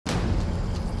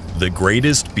the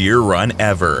greatest beer run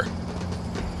ever.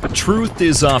 Truth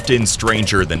is often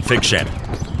stranger than fiction,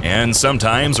 and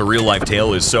sometimes a real-life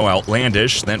tale is so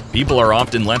outlandish that people are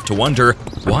often left to wonder,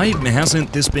 why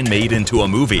hasn't this been made into a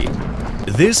movie?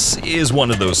 This is one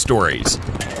of those stories.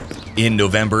 In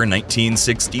November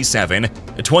 1967,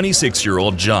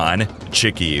 26-year-old John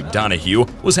 "Chicky" Donahue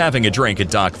was having a drink at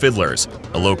Doc Fiddler's,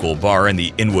 a local bar in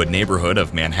the Inwood neighborhood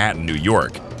of Manhattan, New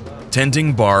York.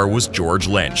 Tending bar was George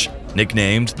Lynch,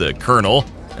 nicknamed the Colonel,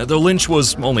 though Lynch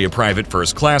was only a private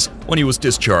first class when he was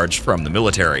discharged from the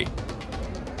military.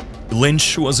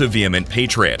 Lynch was a vehement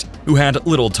patriot who had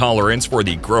little tolerance for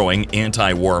the growing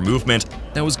anti-war movement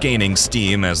that was gaining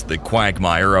steam as the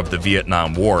quagmire of the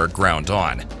Vietnam War ground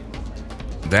on.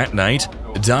 That night,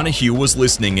 Donahue was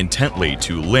listening intently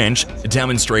to Lynch,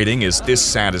 demonstrating his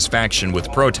dissatisfaction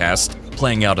with protests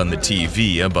playing out on the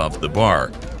TV above the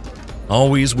bar.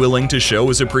 Always willing to show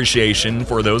his appreciation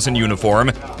for those in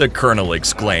uniform, the Colonel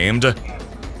exclaimed,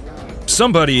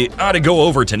 "Somebody ought to go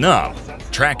over to Nam,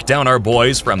 track down our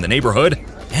boys from the neighborhood,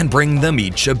 and bring them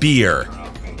each a beer."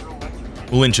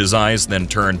 Lynch's eyes then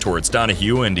turned towards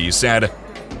Donahue and he said,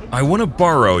 "I want to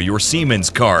borrow your seaman's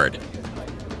card."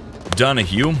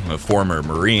 Donahue, a former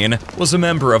Marine, was a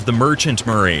member of the Merchant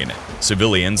Marine,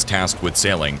 civilians tasked with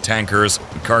sailing tankers,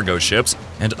 cargo ships,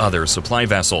 and other supply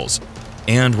vessels,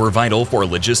 and were vital for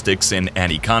logistics in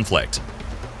any conflict.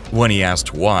 When he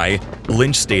asked why,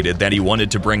 Lynch stated that he wanted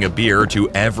to bring a beer to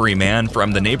every man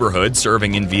from the neighborhood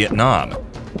serving in Vietnam.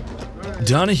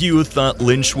 Donahue thought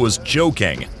Lynch was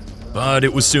joking, but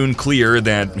it was soon clear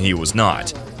that he was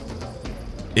not.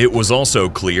 It was also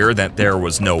clear that there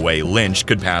was no way Lynch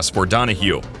could pass for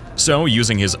Donahue, so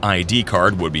using his ID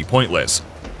card would be pointless,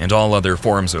 and all other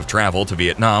forms of travel to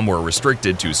Vietnam were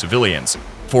restricted to civilians,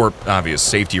 for obvious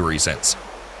safety reasons.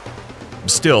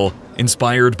 Still,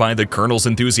 inspired by the Colonel's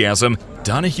enthusiasm,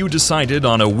 Donahue decided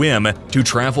on a whim to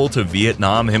travel to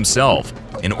Vietnam himself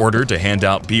in order to hand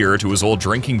out beer to his old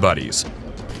drinking buddies.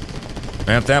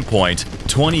 At that point,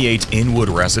 28 Inwood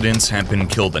residents had been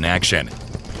killed in action.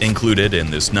 Included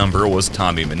in this number was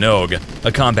Tommy Minogue,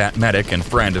 a combat medic and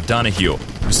friend of Donahue,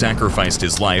 who sacrificed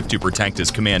his life to protect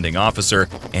his commanding officer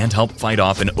and help fight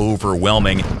off an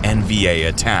overwhelming NVA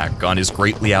attack on his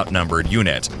greatly outnumbered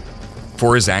unit.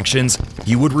 For his actions,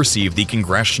 he would receive the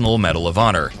Congressional Medal of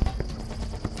Honor.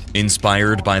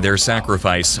 Inspired by their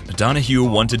sacrifice, Donahue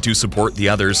wanted to support the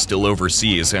others still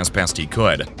overseas as best he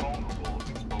could.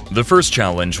 The first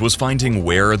challenge was finding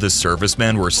where the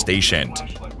servicemen were stationed.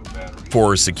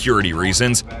 For security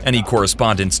reasons, any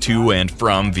correspondence to and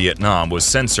from Vietnam was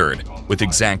censored, with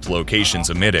exact locations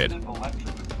omitted.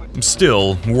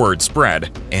 Still, word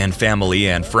spread, and family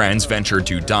and friends ventured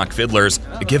to Doc Fiddler's,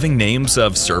 giving names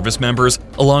of service members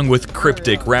along with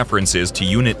cryptic references to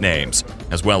unit names,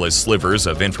 as well as slivers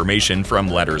of information from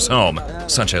letters home,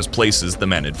 such as places the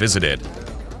men had visited.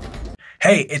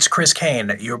 Hey, it's Chris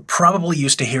Kane. You're probably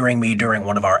used to hearing me during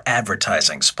one of our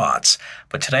advertising spots,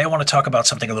 but today I want to talk about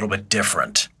something a little bit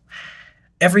different.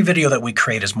 Every video that we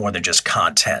create is more than just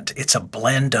content. It's a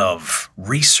blend of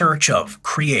research, of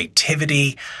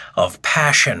creativity, of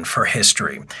passion for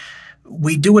history.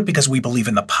 We do it because we believe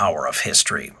in the power of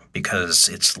history, because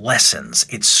its lessons,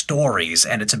 its stories,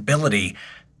 and its ability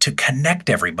to connect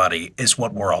everybody is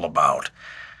what we're all about.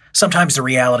 Sometimes the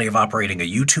reality of operating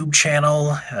a YouTube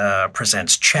channel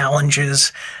presents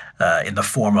challenges in the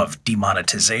form of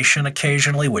demonetization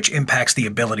occasionally, which impacts the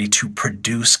ability to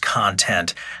produce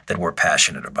content that we're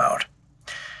passionate about.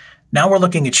 Now we're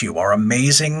looking at you, our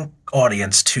amazing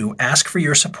audience, to ask for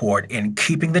your support in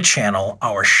keeping the channel,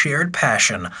 our shared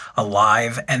passion,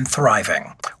 alive and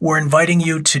thriving. We're inviting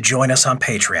you to join us on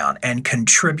Patreon and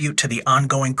contribute to the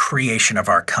ongoing creation of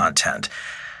our content.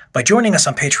 By joining us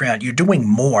on Patreon, you're doing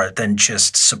more than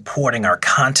just supporting our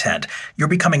content. You're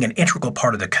becoming an integral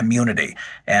part of the community,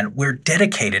 and we're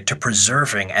dedicated to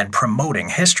preserving and promoting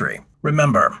history.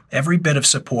 Remember, every bit of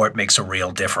support makes a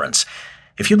real difference.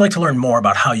 If you'd like to learn more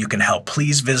about how you can help,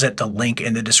 please visit the link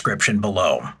in the description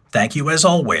below. Thank you, as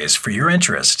always, for your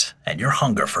interest and your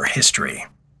hunger for history.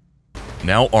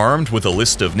 Now armed with a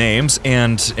list of names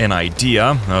and an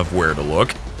idea of where to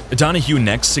look, Donahue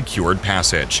next secured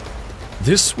passage.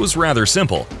 This was rather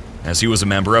simple, as he was a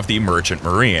member of the Merchant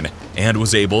Marine and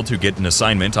was able to get an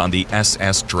assignment on the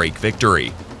SS Drake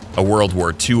Victory, a World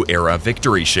War II-era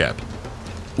victory ship,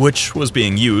 which was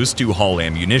being used to haul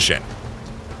ammunition.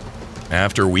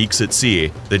 After weeks at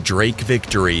sea, the Drake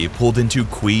Victory pulled into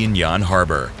Quy Nhon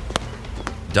Harbor.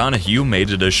 Donahue made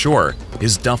it ashore,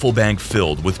 his duffel bag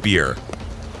filled with beer.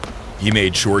 He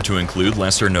made sure to include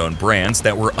lesser-known brands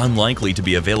that were unlikely to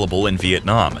be available in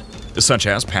Vietnam, such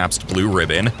as Pabst Blue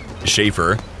Ribbon,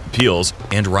 Schaefer, Peels,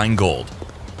 and Rheingold.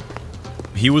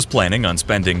 He was planning on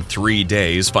spending 3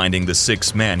 days finding the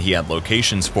 6 men he had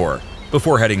locations for,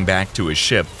 before heading back to his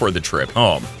ship for the trip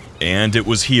home. And it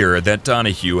was here that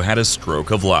Donahue had a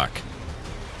stroke of luck.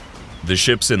 The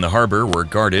ships in the harbor were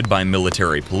guarded by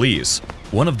military police,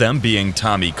 one of them being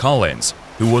Tommy Collins,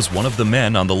 who was one of the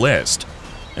men on the list.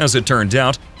 As it turned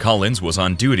out, Collins was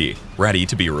on duty, ready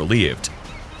to be relieved.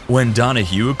 When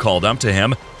Donahue called up to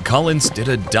him, Collins did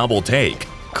a double take,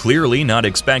 clearly not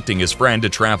expecting his friend to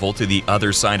travel to the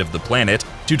other side of the planet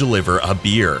to deliver a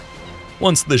beer.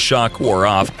 Once the shock wore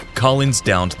off, Collins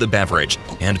downed the beverage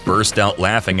and burst out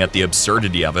laughing at the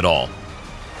absurdity of it all.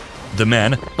 The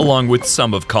men, along with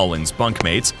some of Collins'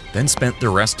 bunkmates, then spent the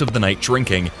rest of the night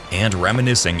drinking and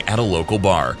reminiscing at a local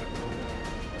bar.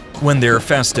 When their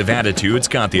festive attitudes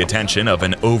got the attention of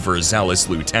an overzealous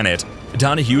lieutenant,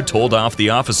 Donahue told off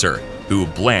the officer, who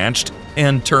blanched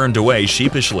and turned away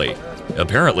sheepishly.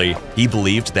 Apparently, he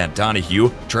believed that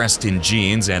Donahue, dressed in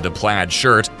jeans and a plaid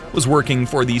shirt, was working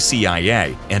for the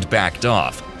CIA and backed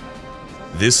off.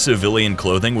 This civilian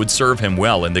clothing would serve him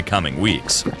well in the coming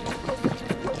weeks.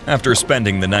 After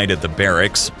spending the night at the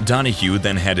barracks, Donahue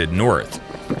then headed north.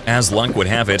 As luck would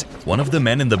have it, one of the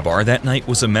men in the bar that night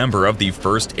was a member of the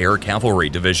 1st Air Cavalry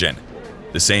Division,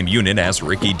 the same unit as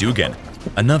Ricky Dugan,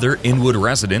 another Inwood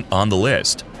resident on the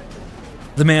list.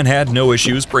 The man had no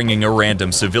issues bringing a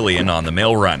random civilian on the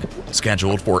mail run,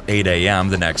 scheduled for 8 a.m.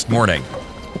 the next morning.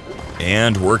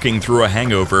 And working through a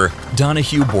hangover,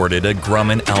 Donahue boarded a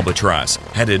Grumman Albatross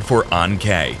headed for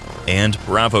Ankh and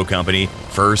Bravo Company,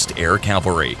 1st Air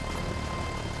Cavalry.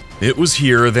 It was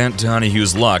here that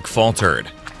Donahue's luck faltered.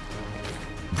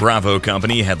 Bravo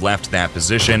Company had left that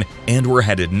position and were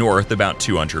headed north about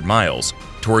 200 miles,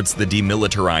 towards the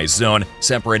demilitarized zone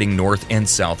separating North and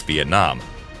South Vietnam.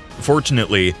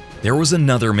 Fortunately, there was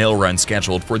another mail run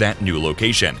scheduled for that new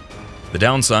location. The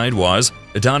downside was,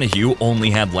 Donahue only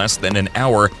had less than an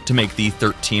hour to make the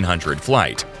 1300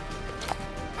 flight.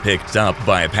 Picked up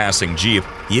by a passing jeep,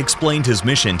 he explained his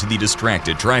mission to the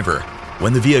distracted driver,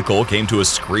 when the vehicle came to a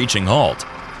screeching halt.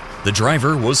 The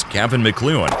driver was Kevin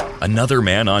McClune, another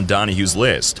man on Donahue's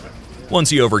list. Once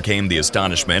he overcame the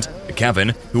astonishment, Kevin,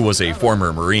 who was a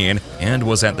former Marine and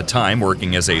was at the time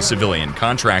working as a civilian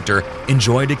contractor,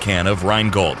 enjoyed a can of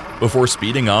Rheingold before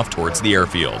speeding off towards the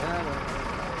airfield.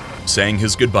 Saying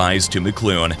his goodbyes to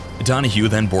McClune, Donahue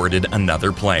then boarded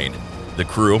another plane. The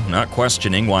crew not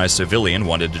questioning why a civilian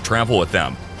wanted to travel with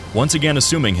them, once again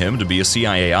assuming him to be a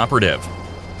CIA operative.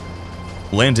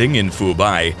 Landing in Phu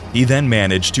Bai, he then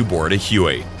managed to board a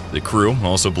Huey. The crew,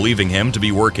 also believing him to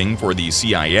be working for the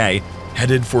CIA,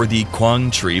 headed for the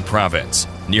Quang Tri province,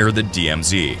 near the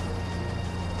DMZ.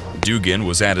 Dugan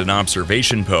was at an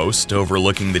observation post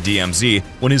overlooking the DMZ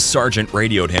when his sergeant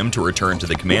radioed him to return to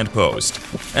the command post.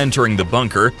 Entering the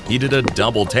bunker, he did a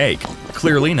double take,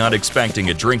 clearly not expecting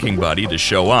a drinking buddy to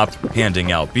show up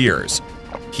handing out beers.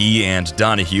 He and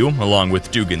Donahue, along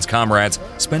with Dugan's comrades,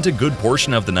 spent a good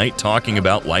portion of the night talking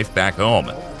about life back home,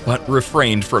 but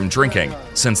refrained from drinking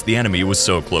since the enemy was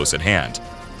so close at hand.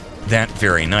 That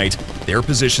very night, their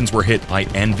positions were hit by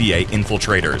NVA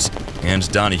infiltrators,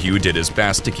 and Donahue did his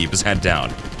best to keep his head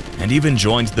down, and even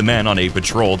joined the men on a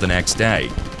patrol the next day.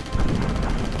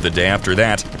 The day after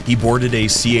that, he boarded a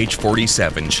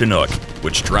CH-47 Chinook,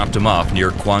 which dropped him off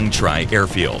near Quang Tri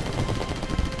Airfield.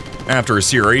 After a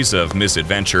series of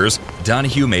misadventures,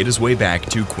 Donahue made his way back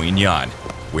to Queen Yan,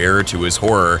 where, to his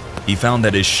horror, he found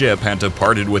that his ship had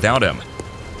departed without him.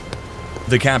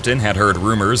 The captain had heard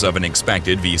rumors of an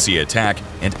expected VC attack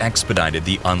and expedited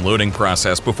the unloading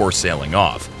process before sailing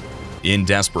off. In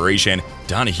desperation,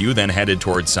 Donahue then headed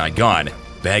towards Saigon,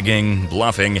 begging,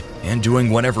 bluffing, and doing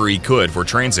whatever he could for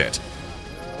transit.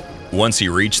 Once he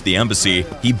reached the embassy,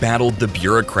 he battled the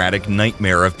bureaucratic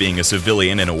nightmare of being a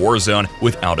civilian in a war zone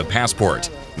without a passport,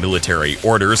 military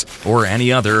orders, or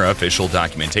any other official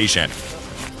documentation.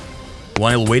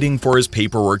 While waiting for his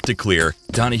paperwork to clear,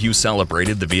 Donahue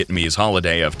celebrated the Vietnamese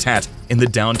holiday of Tet in the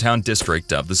downtown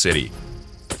district of the city.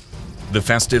 The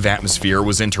festive atmosphere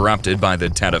was interrupted by the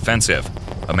Tet Offensive,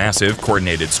 a massive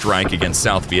coordinated strike against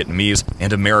South Vietnamese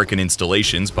and American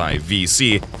installations by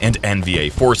VC and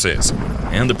NVA forces,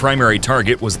 and the primary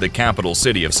target was the capital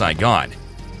city of Saigon.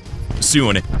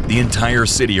 Soon, the entire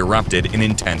city erupted in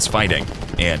intense fighting,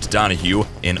 and Donahue,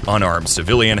 an unarmed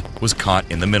civilian, was caught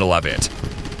in the middle of it.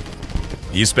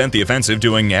 He spent the offensive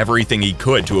doing everything he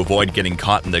could to avoid getting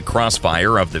caught in the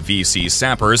crossfire of the VC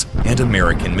sappers and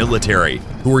American military,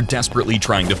 who were desperately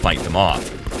trying to fight them off.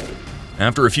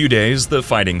 After a few days, the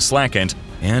fighting slackened,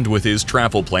 and with his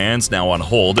travel plans now on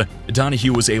hold,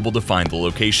 Donahue was able to find the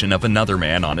location of another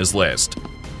man on his list.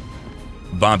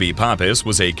 Bobby Pappas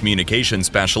was a communication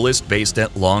specialist based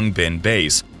at Long Bin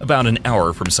Base, about an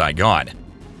hour from Saigon.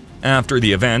 After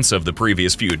the events of the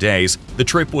previous few days, the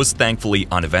trip was thankfully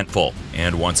uneventful,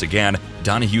 and once again,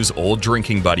 Donahue's old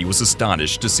drinking buddy was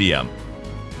astonished to see him.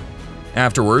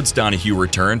 Afterwards, Donahue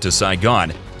returned to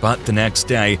Saigon, but the next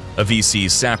day, a VC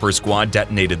sapper squad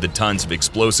detonated the tons of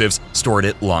explosives stored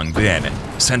at Long Bin,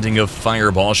 sending a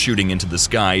fireball shooting into the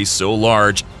sky so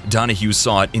large Donahue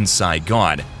saw it in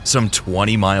Saigon, some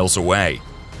 20 miles away.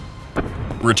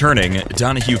 Returning,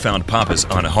 Donahue found Pappas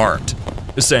unharmed.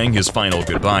 Saying his final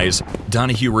goodbyes,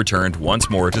 Donahue returned once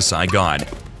more to Saigon,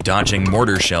 dodging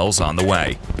mortar shells on the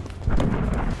way.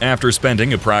 After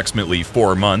spending approximately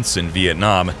 4 months in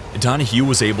Vietnam, Donahue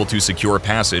was able to secure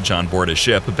passage on board a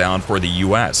ship bound for the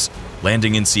U.S.,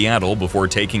 landing in Seattle before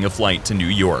taking a flight to New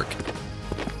York.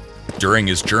 During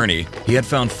his journey, he had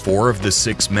found 4 of the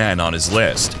 6 men on his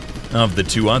list. Of the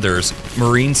 2 others,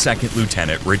 Marine Second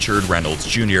Lieutenant Richard Reynolds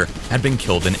Jr. had been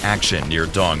killed in action near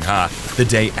Dong Ha the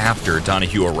day after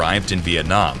Donahue arrived in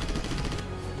Vietnam.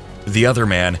 The other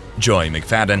man, Joey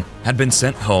McFadden, had been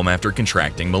sent home after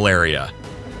contracting malaria.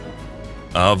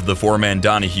 Of the 4 men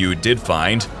Donahue did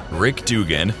find, Rick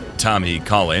Dugan, Tommy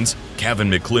Collins, Kevin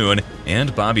McClune,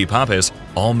 and Bobby Pappas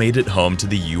all made it home to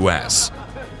the U.S.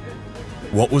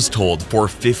 What was told for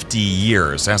 50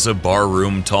 years as a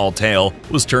barroom tall tale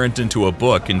was turned into a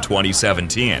book in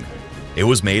 2017. It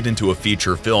was made into a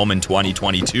feature film in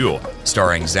 2022,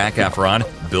 starring Zac Efron,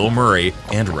 Bill Murray,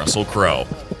 and Russell Crowe.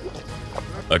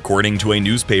 According to a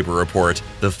newspaper report,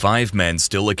 the 5 men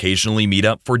still occasionally meet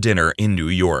up for dinner in New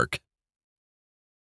York.